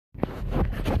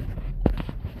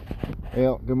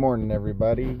Well, good morning,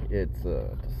 everybody. It's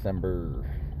December,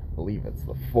 I believe it's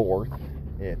the 4th.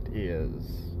 It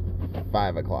is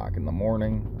 5 o'clock in the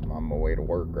morning. I'm on my way to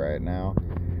work right now.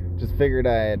 Just figured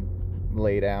I'd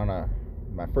lay down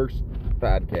my first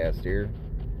podcast here.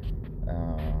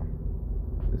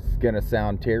 This is going to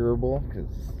sound terrible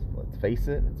because, let's face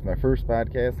it, it's my first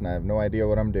podcast and I have no idea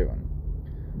what I'm doing.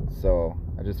 So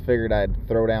I just figured I'd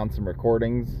throw down some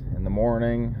recordings in the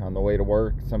morning on the way to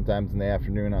work, sometimes in the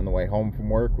afternoon on the way home from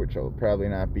work, which will probably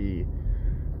not be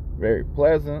very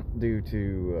pleasant due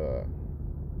to,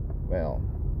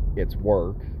 it's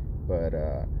work, but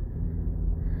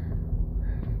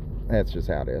that's just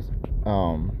how it is.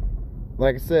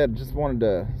 Like I said, just wanted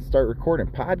to start recording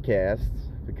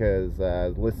podcasts because I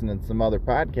was listening to some other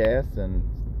podcasts and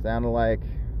it sounded like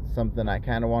something I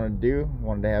kind of wanted to do.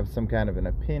 Wanted to have some kind of an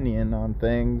opinion on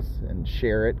things and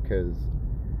share it because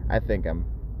I think I'm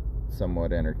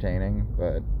somewhat entertaining,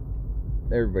 but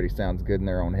everybody sounds good in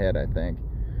their own head, I think.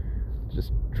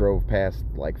 Just drove past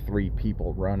like 3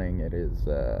 people running. It is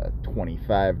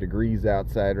 25 degrees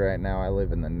outside right now. I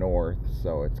live in the north,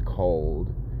 so it's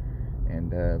cold,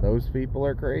 and those people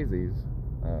are crazies.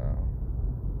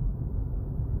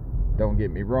 Don't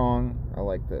get me wrong, I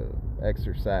like to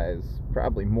exercise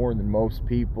probably more than most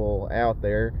people out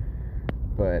there,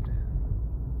 but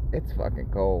it's fucking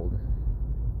cold.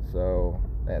 So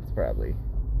that's probably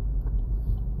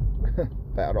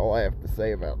about all I have to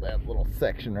say about that little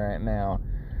section right now.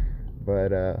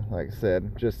 But like I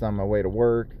said, just on my way to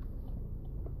work.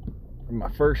 My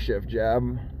first shift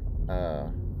job.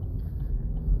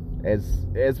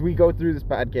 As we go through this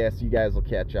podcast, you guys will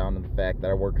catch on to the fact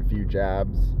that I work a few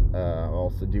jobs. I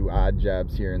also do odd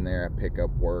jobs here and there. I pick up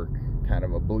work, kind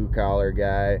of a blue-collar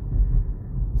guy.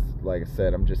 Like I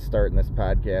said, I'm just starting this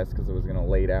podcast because I was going to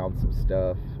lay down some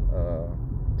stuff,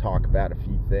 talk about a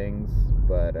few things,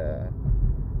 but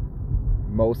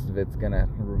most of it's going to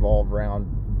revolve around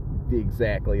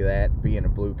exactly that, being a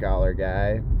blue-collar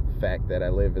guy. The fact that I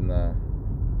live in the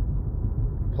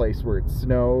place where it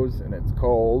snows and it's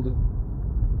cold.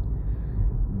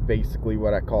 Basically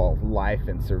what I call life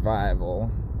and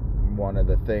survival. One of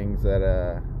the things that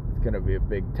is going to be a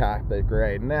big topic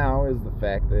right now is the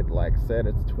fact that, like I said,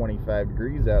 it's 25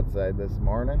 degrees outside this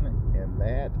morning, and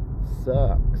that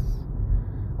sucks.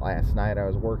 Last night I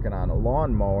was working on a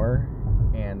lawnmower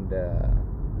and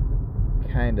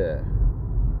kind of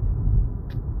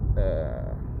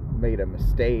made a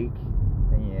mistake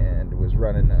and was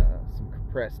running some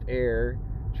compressed air,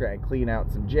 trying to clean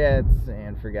out some jets,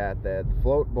 and forgot that the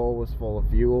float bowl was full of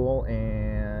fuel.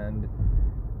 And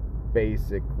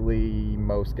basically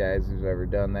most guys who've ever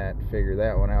done that figure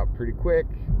that one out pretty quick.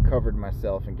 Covered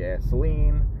myself in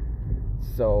gasoline,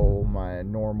 so my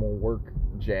normal work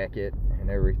jacket and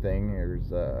everything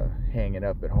is hanging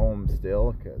up at home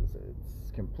still because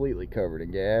it's completely covered in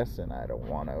gas, and I don't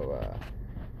want to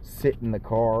sit in the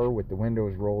car with the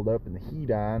windows rolled up and the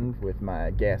heat on with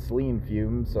my gasoline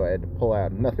fumes, so I had to pull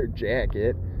out another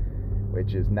jacket,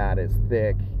 which is not as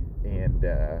thick, and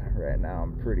right now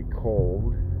I'm pretty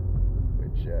cold,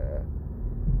 which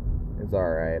is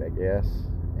alright, I guess,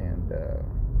 and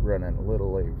running a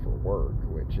little late for work,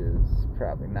 which is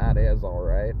probably not as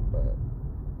alright, but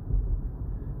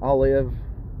I'll live,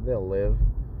 they'll live.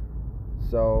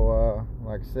 So,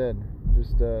 like I said,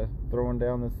 just throwing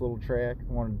down this little track.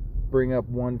 I want to bring up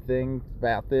one thing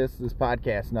about this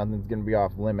podcast. Nothing's going to be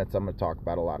off limits. I'm going to talk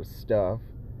about a lot of stuff.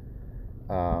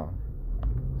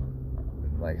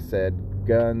 Like I said,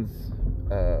 guns,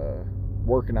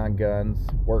 working on guns,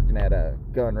 working at a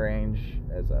gun range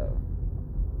as a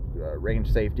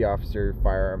range safety officer,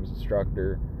 firearms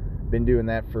instructor. Been doing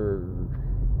that for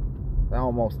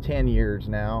almost 10 years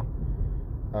now.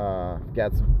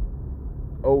 Got some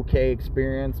okay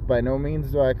experience. By no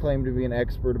means do I claim to be an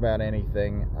expert about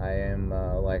anything. I am,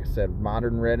 like I said,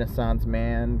 modern Renaissance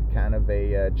man, kind of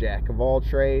a jack of all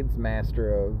trades,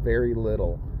 master of very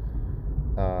little.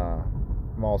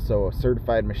 I'm also a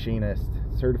certified machinist,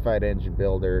 certified engine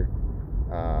builder,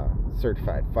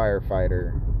 certified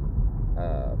firefighter.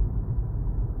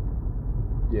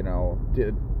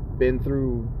 Been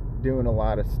through doing a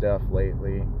lot of stuff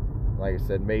lately. Like I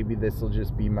said, maybe this will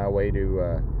just be my way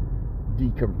to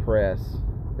decompress.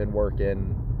 Been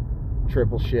working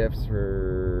triple shifts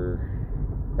for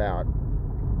about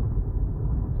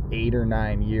 8 or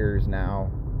 9 years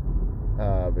now,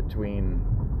 between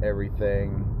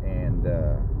everything, and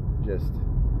just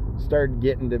started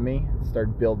getting to me,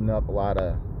 started building up a lot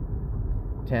of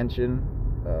tension.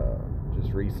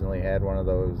 Just recently had one of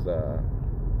those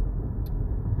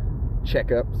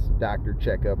checkups, doctor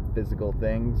checkup, physical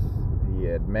things. He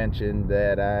had mentioned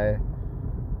that I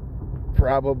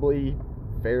probably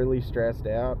fairly stressed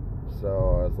out. So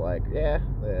I was like, yeah,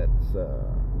 that's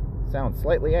sounds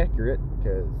slightly accurate,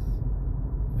 because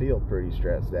I feel pretty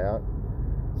stressed out.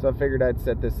 So I figured I'd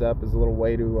set this up as a little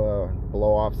way to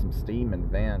blow off some steam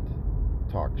and vent,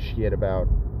 talk shit about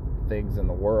things in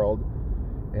the world,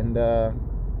 and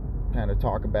kind of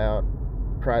talk about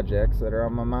projects that are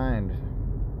on my mind.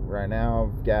 Right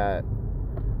now I've got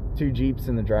 2 Jeeps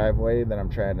in the driveway that I'm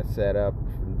trying to set up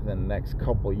for the next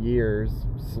couple years,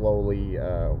 slowly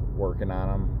working on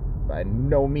them. By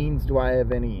no means do I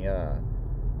have any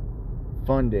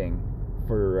funding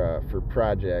for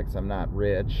projects. I'm not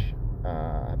rich.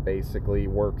 I basically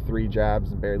work 3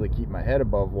 jobs and barely keep my head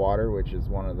above water, which is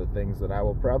one of the things that I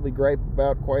will probably gripe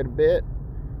about quite a bit.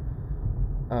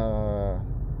 The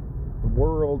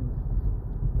world,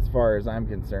 as far as I'm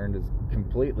concerned, is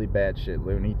completely batshit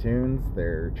Looney Tunes.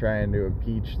 They're trying to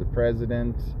impeach the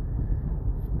president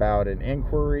about an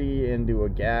inquiry into a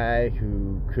guy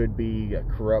who could be a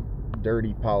corrupt,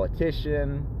 dirty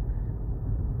politician.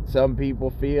 Some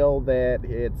people feel that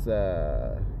it's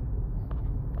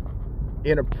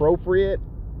inappropriate.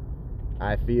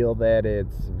 I feel that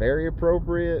it's very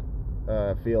appropriate.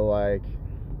 I feel like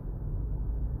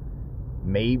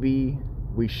maybe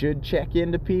we should check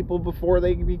into people before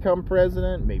they become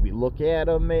president. Maybe look at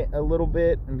them a little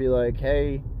bit and be like,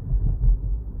 hey,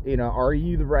 you know, are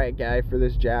you the right guy for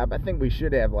this job? I think we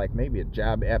should have like maybe a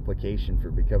job application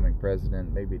for becoming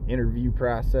president, maybe an interview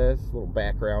process, a little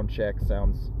background check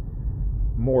sounds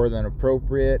more than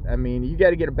appropriate. I mean, you got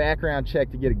to get a background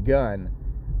check to get a gun.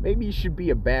 Maybe you should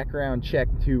be a background check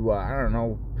to, I don't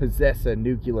know, possess a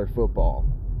nuclear football.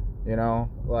 You know,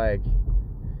 like,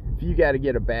 if you got to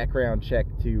get a background check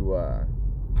to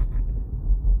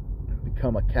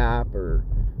become a cop or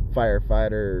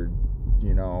firefighter, or,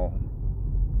 you know,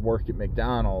 work at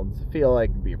McDonald's, I feel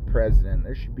like to be a president,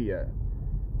 there should be a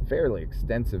fairly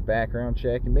extensive background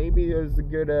check, and maybe there's a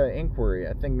good inquiry.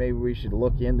 I think maybe we should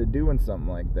look into doing something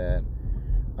like that.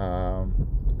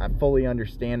 I fully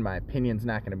understand my opinion's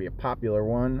not going to be a popular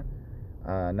one.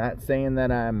 Not saying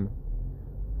that I'm,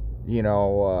 you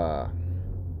know,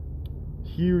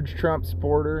 huge Trump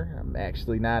supporter. I'm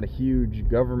actually not a huge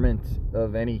government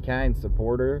of any kind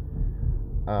supporter.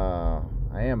 I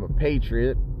am a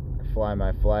patriot. I fly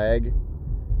my flag.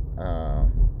 A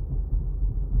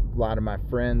lot of my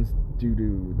friends, due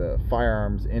to the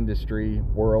firearms industry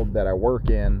world that I work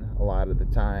in a lot of the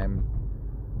time,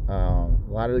 a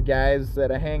lot of the guys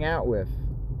that I hang out with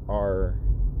are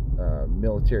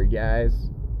military guys,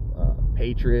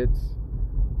 patriots,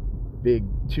 big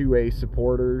 2A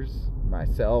supporters.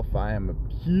 Myself, I am a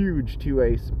huge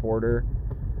 2A supporter.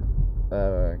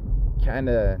 Kind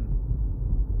of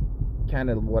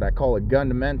what I call a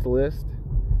fundamentalist.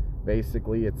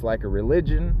 Basically, it's like a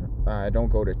religion. I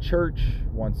don't go to church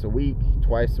once a week,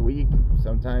 twice a week,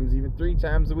 sometimes even 3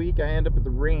 times a week. I end up at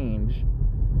the range.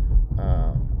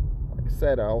 Like I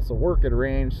said, I also work at a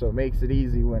range, so it makes it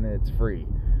easy when it's free.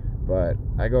 But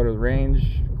I go to the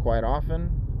range quite often,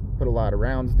 put a lot of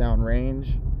rounds down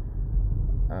range.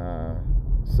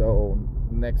 So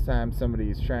next time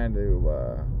somebody's trying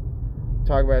to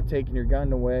talk about taking your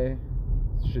gun away,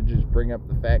 should just bring up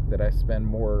the fact that I spend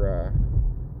more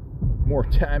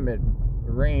time at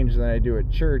range than I do at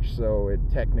church, so it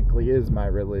technically is my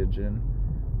religion,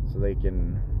 so they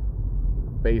can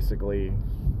basically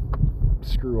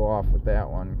screw off with that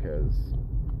one, because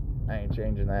I ain't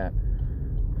changing that.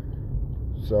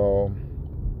 So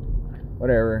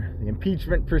whatever, the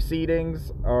impeachment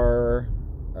proceedings are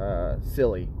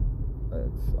silly.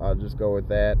 I'll just go with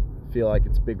that. I feel like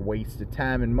it's a big waste of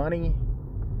time and money.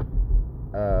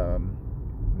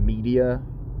 Media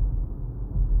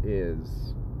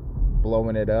is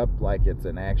blowing it up like it's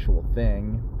an actual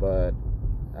thing, but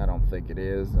I don't think it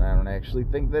is, and I don't actually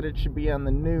think that it should be on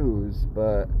the news,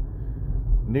 but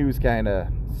news kind of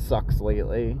sucks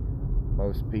lately.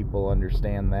 Most people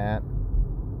understand that.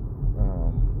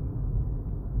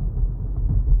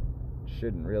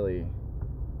 Shouldn't really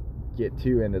get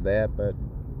too into that, but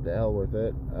the hell with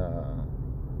it.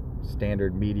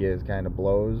 Standard media is kind of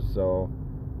blows, so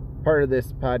part of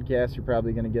this podcast, you're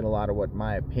probably going to get a lot of what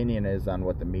my opinion is on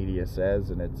what the media says,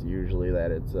 and it's usually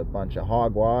that it's a bunch of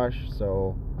hogwash,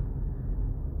 so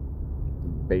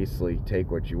basically take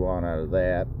what you want out of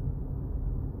that.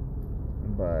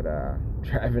 But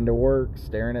driving to work,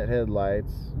 staring at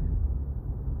headlights.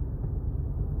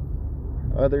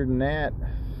 Other than that,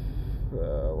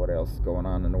 what else is going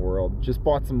on in the world? Just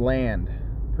bought some land.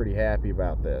 Pretty happy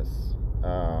about this.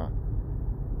 Bought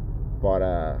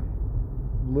a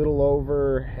little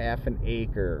over half an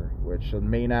acre, which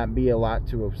may not be a lot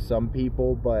to some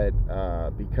people, but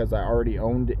because I already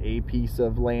owned a piece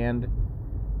of land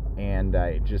and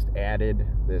I just added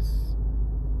this,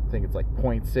 I think it's like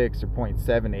 0.6 or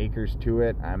 0.7 acres to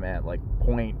it, I'm at like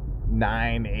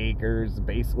 0.9 acres,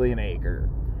 basically an acre.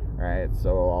 Alright,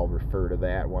 so I'll refer to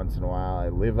that once in a while. I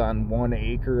live on 1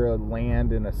 acre of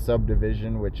land in a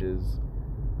subdivision, which is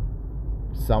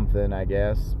something, I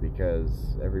guess,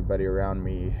 because everybody around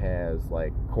me has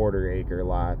like quarter acre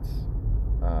lots,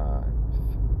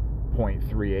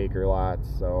 0.3 acre lots,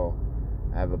 so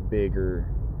I have a bigger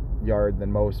yard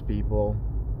than most people.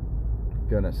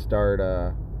 Gonna start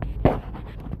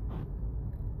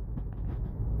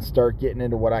getting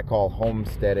into what I call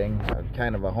homesteading. I'm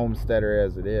kind of a homesteader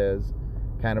as it is,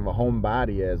 kind of a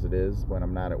homebody as it is when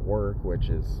I'm not at work, which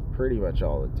is pretty much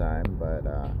all the time, but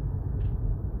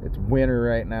it's winter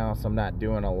right now, so I'm not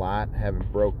doing a lot.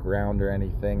 Haven't broke ground or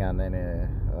anything on any,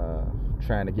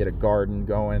 trying to get a garden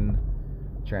going,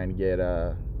 trying to get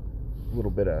a little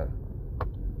bit of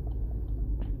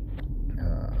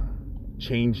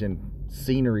change in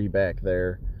scenery back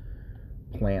there,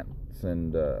 plants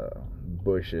and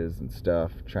bushes and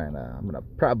stuff. I'm gonna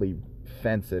probably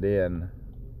fence it in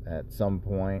at some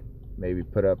point, maybe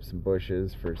put up some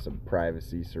bushes for some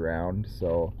privacy surround,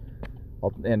 so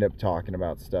I'll end up talking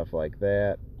about stuff like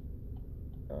that.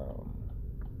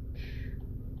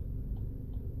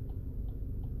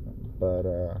 But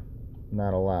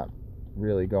not a lot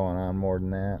really going on more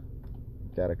than that.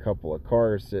 Got a couple of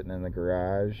cars sitting in the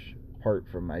garage, apart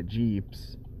from my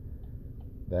Jeeps,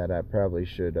 that I probably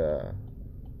should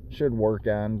work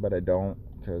on, but I don't,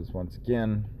 because once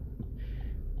again,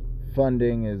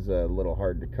 funding is a little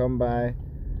hard to come by.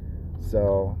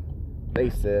 So they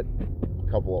sit.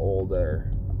 A couple of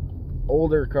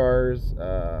older cars.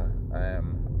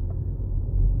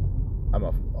 I'm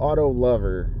a auto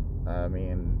lover. I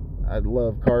mean, I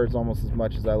love cars almost as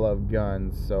much as I love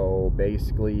guns. So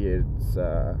basically, it's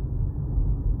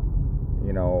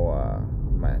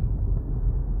my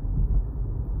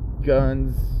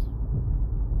guns,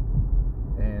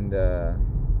 and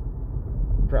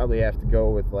probably have to go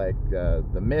with like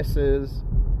the misses,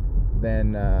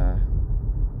 then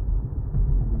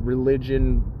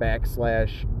religion /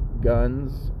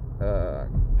 guns.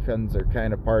 Guns are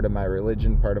kind of part of my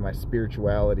religion, part of my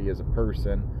spirituality as a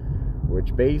person,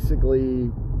 which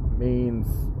basically means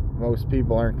most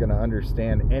people aren't going to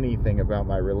understand anything about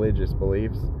my religious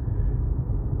beliefs.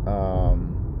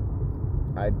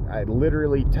 I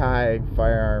literally tie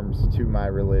firearms to my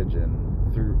religion,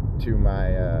 to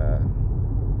my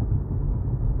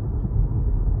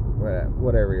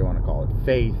whatever you want to call it,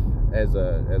 faith. As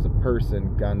a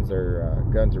person, guns are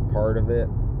part of it.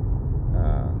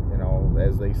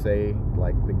 As they say,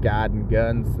 like the God and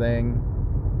guns thing.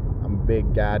 I'm a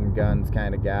big God and guns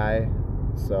kind of guy,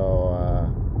 so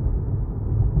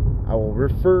I will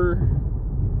refer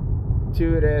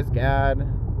to it as God.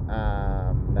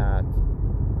 Not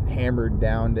hammered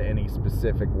down to any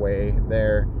specific way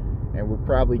there, and we'll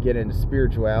probably get into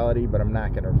spirituality, but I'm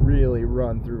not going to really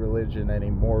run through religion any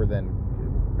more than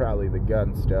probably the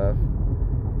gun stuff.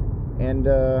 And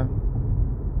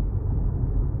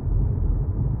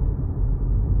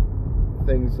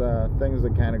things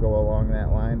that kind of go along that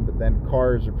line. But then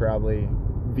cars are probably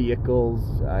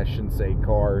vehicles. I shouldn't say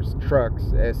cars, trucks,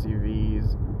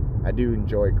 SUVs. I do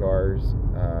enjoy cars.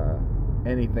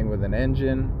 Anything with an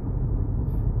engine.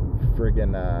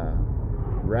 Friggin'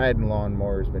 riding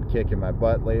lawnmower's been kicking my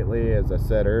butt lately, as I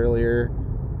said earlier.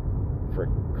 For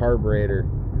carburetor,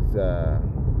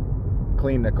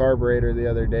 cleaned the carburetor the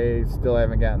other day. Still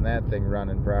haven't gotten that thing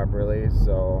running properly,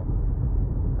 so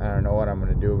I don't know what I'm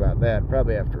going to do about that.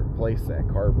 Probably have to replace that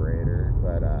carburetor.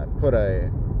 But put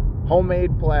a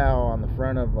homemade plow on the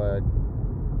front of a,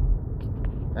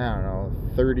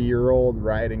 30-year-old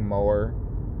riding mower.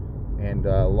 And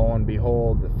lo and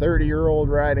behold, the 30-year-old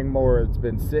riding mower that's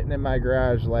been sitting in my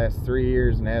garage the last 3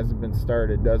 years and hasn't been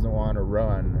started doesn't want to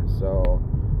run. So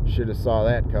should have saw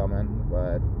that coming,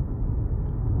 but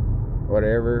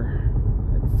whatever.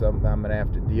 It's something I'm going to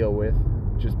have to deal with.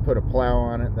 Just put a plow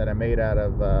on it that I made out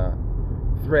of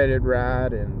threaded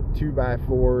rod and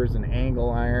 2x4s and angle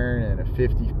iron and a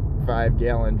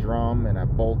 55-gallon drum, and I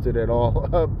bolted it all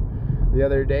up the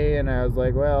other day, and I was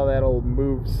like, well, that'll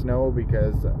move snow,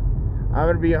 because I'm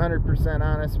going to be 100%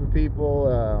 honest with people.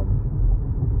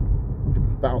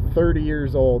 About 30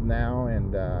 years old now,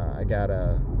 and I got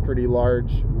a pretty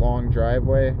long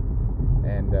driveway,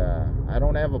 and I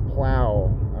don't have a plow.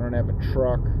 I don't have a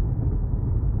truck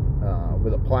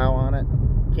with a plow on it.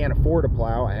 Can't afford a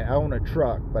plow. I own a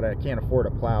truck, but I can't afford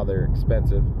a plow. They're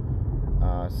expensive.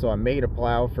 So I made a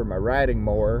plow for my riding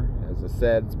mower. As I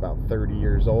said, it's about 30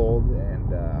 years old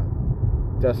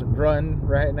and doesn't run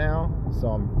right now, so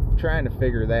I'm trying to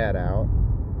figure that out.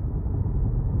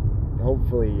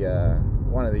 Hopefully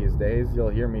one of these days you'll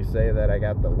hear me say that I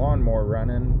got the lawnmower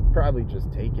running. Probably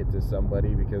just take it to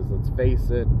somebody, because let's face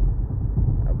it,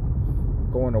 I'm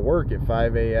going to work at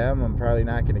 5 a.m. I'm probably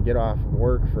not going to get off of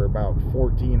work for about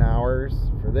 14 hours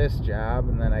for this job,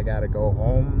 and then I got to go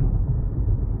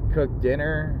home, cook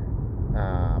dinner.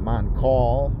 I'm on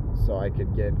call, so I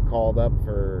could get called up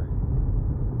for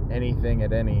anything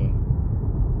at any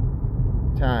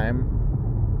time.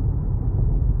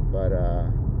 But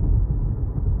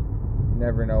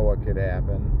never know what could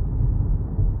happen.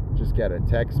 Just got a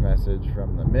text message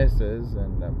from the missus,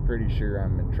 and I'm pretty sure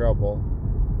I'm in trouble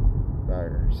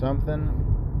or something.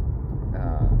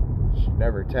 She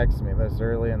never texts me this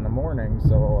early in the morning,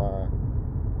 so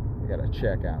I gotta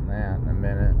check on that in a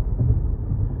minute.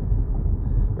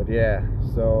 But yeah,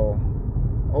 so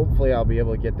hopefully I'll be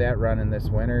able to get that running this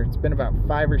winter. It's been about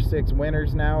 5 or 6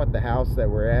 winters now at the house that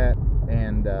we're at,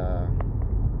 and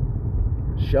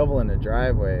shoveling the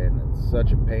driveway, and it's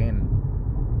such a pain,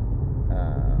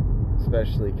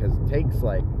 especially because it takes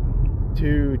like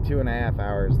 2.5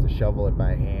 hours to shovel it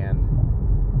by hand.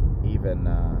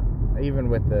 Even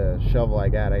with the shovel I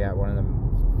got one of them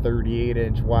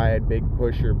 38-inch wide big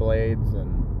pusher blades,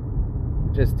 and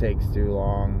it just takes too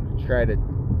long. Try to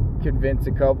convince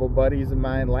a couple buddies of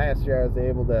mine. Last year I was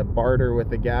able to barter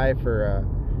with a guy for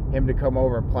him to come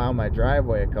over and plow my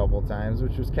driveway a couple times,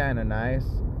 which was kind of nice.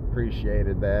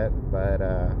 Appreciated that, but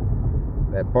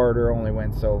that barter only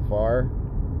went so far.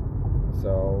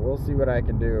 So we'll see what I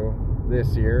can do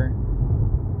this year.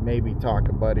 Maybe talk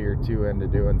a buddy or two into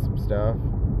doing some stuff,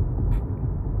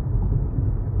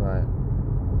 but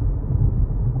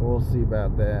we'll see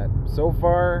about that. So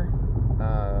far,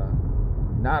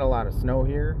 not a lot of snow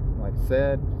here. Like I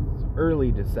said, it's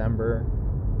early December.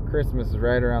 Christmas is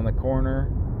right around the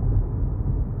corner.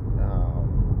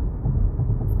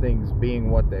 Things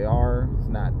being what they are, it's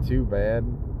not too bad.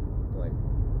 Like,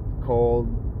 cold,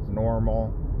 it's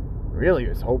normal. Really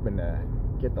was hoping to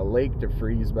get the lake to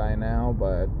freeze by now,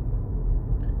 but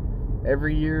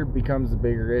every year becomes a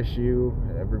bigger issue.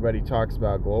 Everybody talks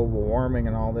about global warming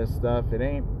and all this stuff. It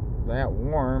ain't that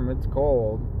warm, it's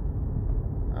cold.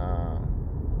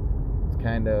 It's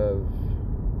kind of,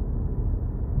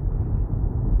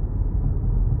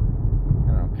 I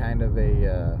don't know, kind of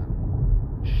a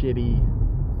shitty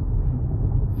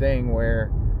thing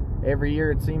where every year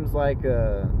it seems like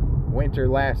winter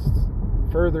lasts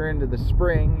further into the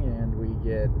spring, and we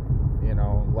get,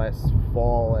 less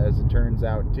fall as it turns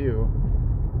out too.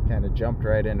 Kind of jumped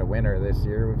right into winter this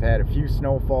year. We've had a few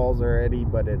snowfalls already,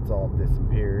 but it's all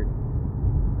disappeared.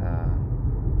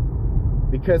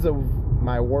 Because of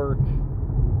my work,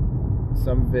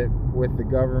 some of it with the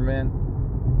government,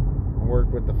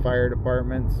 work with the fire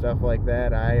department, stuff like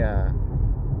that,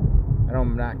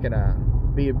 I'm not gonna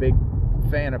be a big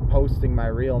fan of posting my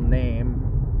real name,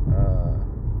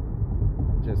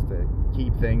 just to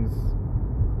keep things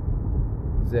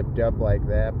zipped up like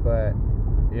that. But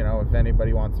if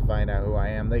anybody wants to find out who I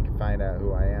am, they can find out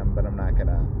who I am, but I'm not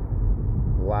gonna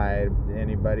lie to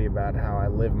anybody about how I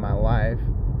live my life.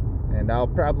 And I'll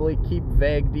probably keep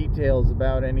vague details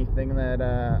about anything that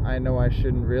I know I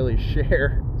shouldn't really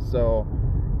share. So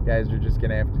guys are just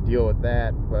gonna have to deal with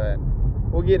that. But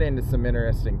we'll get into some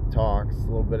interesting talks, a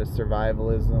little bit of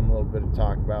survivalism, a little bit of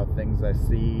talk about things I've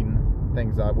seen,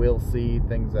 things I will see,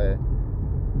 things that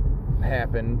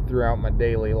happen throughout my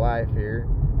daily life here.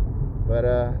 But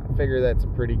I figure that's a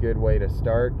pretty good way to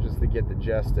start, just to get the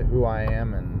gist of who I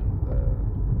am and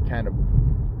the kind of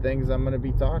things I'm going to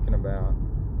be talking about.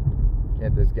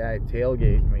 Had this guy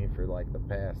tailgate me for like the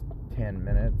past 10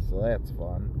 minutes, so that's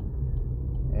fun.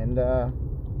 And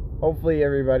hopefully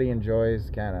everybody enjoys,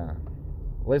 kind of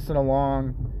listen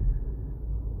along.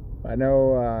 I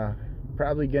know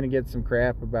probably gonna get some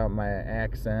crap about my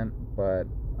accent, but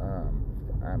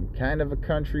I'm kind of a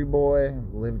country boy.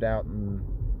 Lived out in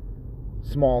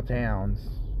small towns,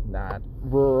 not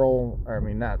rural,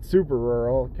 not super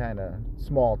rural, kind of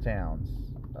small towns.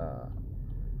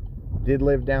 Did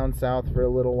live down south for a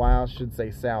little while, should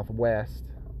say southwest,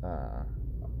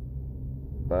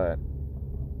 but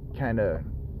kind of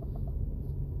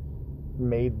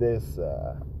made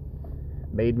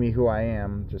me who I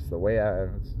am, just the way I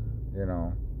was,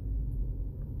 the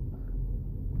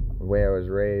way I was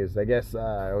raised. I guess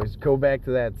I always go back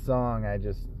to that song, I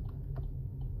just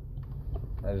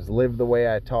live the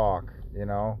way I talk,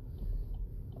 A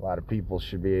lot of people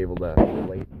should be able to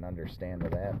relate and understand to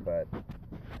that, but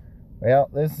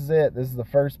Well, this is it. This is the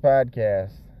first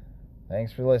podcast.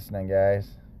 Thanks for listening, guys.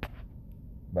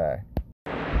 Bye.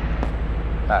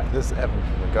 Hi, this is Evan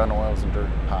from the Gun Oils and Dirt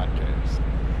podcast.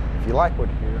 If you like what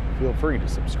you hear, feel free to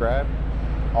subscribe.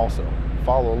 Also,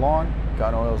 follow along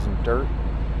Gun Oils and Dirt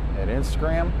at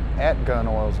Instagram, at Gun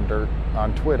Oils and Dirt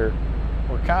on Twitter,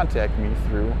 or contact me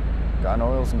through Gun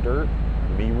Oils and Dirt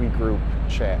MeWe group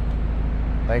chat.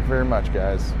 Thank you very much,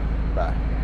 guys. Bye.